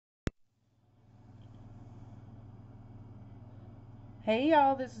Hey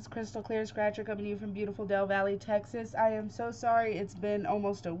y'all, this is Crystal Clear Scratcher coming to you from beautiful Del Valley, Texas. I am so sorry it's been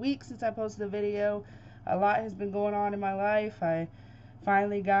almost a week since I posted a video. A lot has been going on in my life. I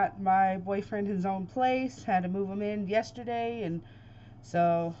finally got my boyfriend his own place, had to move him in yesterday, and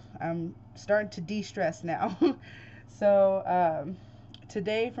so I'm starting to de-stress now. so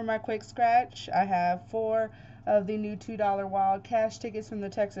today for my quick scratch, I have 4 of the new $2 wild cash tickets from the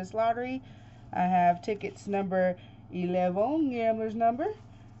Texas Lottery. I have tickets number 11, gambler's number,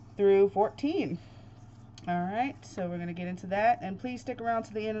 through 14. Alright, so we're going to get into that. And please stick around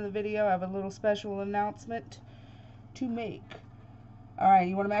to the end of the video. I have a little special announcement to make. Alright,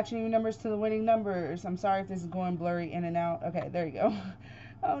 you want to match any numbers to the winning numbers? I'm sorry if this is going blurry in and out. Okay, there you go.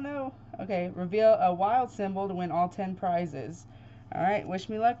 Oh no. Okay, reveal a wild symbol to win all 10 prizes. Alright, wish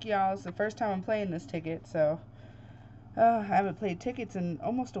me luck, y'all. It's the first time I'm playing this ticket, so I haven't played tickets in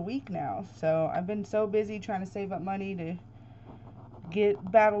almost a week now. So I've been so busy trying to save up money to get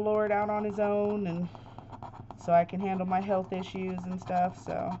Battle Lord out on his own, and so I can handle my health issues and stuff.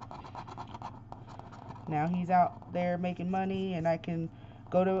 So now he's out there making money, and I can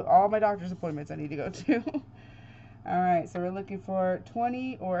go to all my doctor's appointments I need to go to. Alright, so we're looking for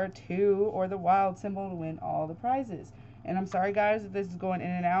 20 or 2 or the wild symbol to win all the prizes. And I'm sorry guys if this is going in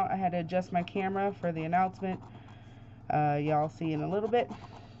and out. I had to adjust my camera for the announcement. Y'all see in a little bit.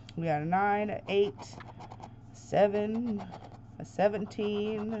 We got a 9, a 8, 7, a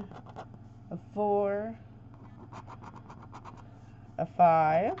 17, a 4, a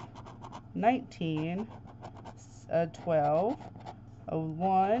 5, 19, a 12, a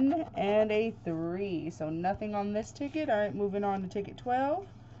 1, and a 3. So nothing on this ticket. Alright, moving on to ticket 12.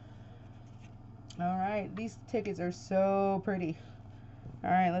 Alright, these tickets are so pretty.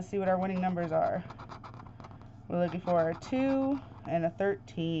 Alright, let's see what our winning numbers are. We're looking for a 2 and a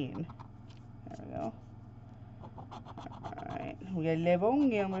 13. There we go. Alright, we got 11,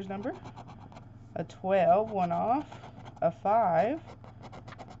 gambler's number. A 12, one off. A 5.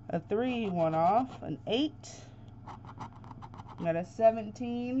 A 3, one off. An 8. We got a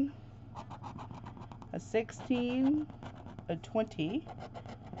 17. A 16. A 20.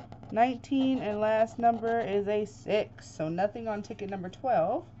 19, and last number is a 6. So nothing on ticket number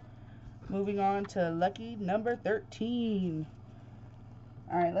 12. Moving on to lucky number 13.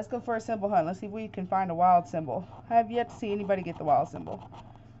 Alright, let's go for a symbol hunt. Let's see if we can find a wild symbol. I have yet to see anybody get the wild symbol.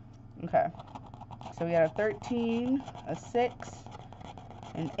 Okay. So we got a 13, a 6,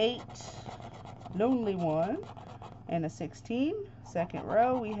 an 8, lonely 1, and a 16. Second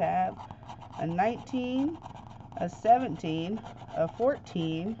row, we have a 19, a 17, a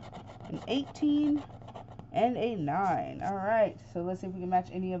 14, an 18, and a 9. Alright, so let's see if we can match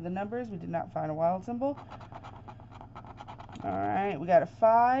any of the numbers. We did not find a wild symbol. Alright, we got a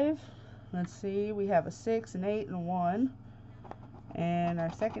 5. Let's see, we have a 6, an 8, and a 1. And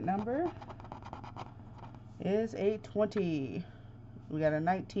our second number is a 20. We got a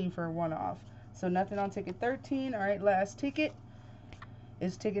 19 for a 1 off. So nothing on ticket 13. Alright, last ticket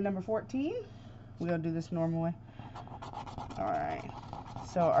is ticket number 14. We're going to do this normal way. Alright,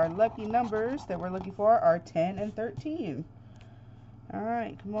 so our lucky numbers that we're looking for are 10 and 13.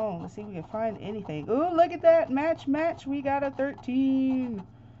 Alright, come on. Let's see if we can find anything. Ooh, look at that. Match, match. We got a 13.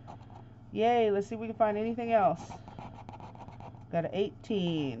 Yay. Let's see if we can find anything else. Got an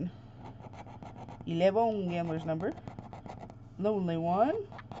 18. 11, gambler's number. Lonely 1.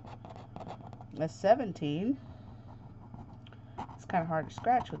 A 17. It's kind of hard to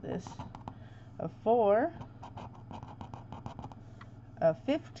scratch with this. A 4. A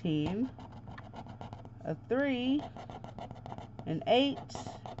 15. A 3. An 8,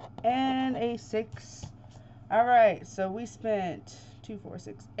 and a 6. Alright, so we spent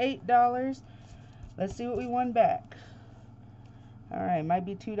 $8. Let's see what we won back. Alright, might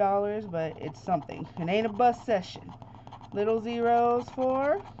be $2, but it's something. It ain't a bust session. Little zeros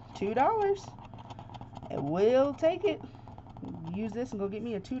for $2. And we'll take it. Use this and go get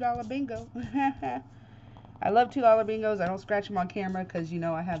me a $2 bingo. I love $2 bingos. I don't scratch them on camera because, you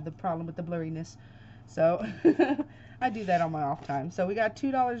know, I have the problem with the blurriness. So I do that on my off time. So we got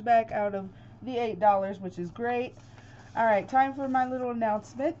 $2 back out of the $8, which is great. Alright, time for my little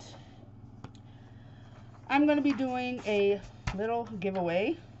announcement. I'm going to be doing a little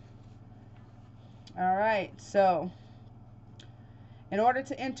giveaway. Alright, so in order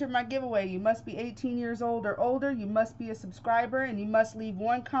to enter my giveaway, you must be 18 years old or older. You must be a subscriber, and you must leave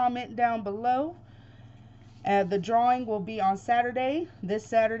one comment down below. The drawing will be on Saturday, this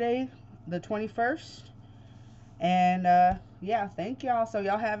Saturday, the 21st. And yeah, thank y'all. So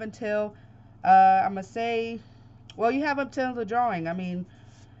y'all have until I'm gonna say, well, you have until the drawing. I mean,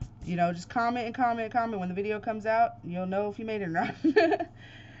 You know, just comment and comment and comment. When the video comes out, you'll know if you made it or not.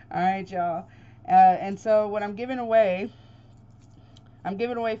 Alright, y'all. And so what I'm giving away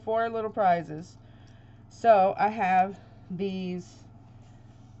 4 little prizes. So I have these.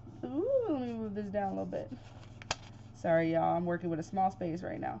 Ooh, let me move this down a little bit. Sorry, y'all. I'm working with a small space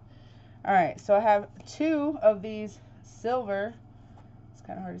right now. Alright, so I have 2 of these silver. It's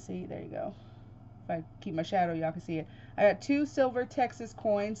kind of hard to see. There you go. If I keep my shadow, y'all can see it. I got 2 silver Texas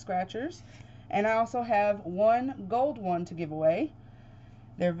coin scratchers. And I also have 1 gold one to give away.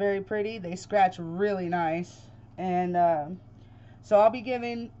 They're very pretty. They scratch really nice. And so I'll be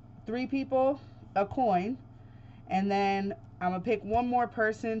giving 3 people a coin. And then I'm going to pick 1 more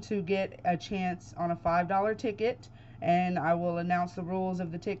person to get a chance on a $5 ticket. And I will announce the rules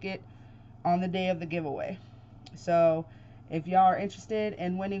of the ticket on the day of the giveaway. So if y'all are interested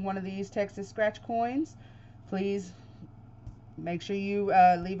in winning one of these Texas Scratch coins, please make sure you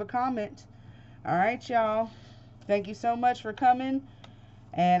leave a comment. Alright, y'all. Thank you so much for coming.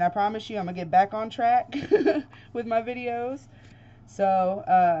 And I promise you I'm going to get back on track with my videos.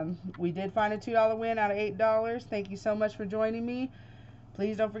 So we did find a $2 win out of $8. Thank you so much for joining me.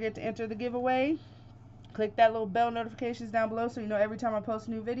 Please don't forget to enter the giveaway. Click that little bell notifications down below so you know every time I post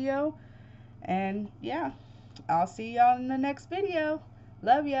a new video. And yeah, I'll see y'all in the next video.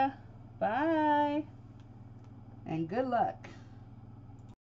 Love ya. Bye. And good luck.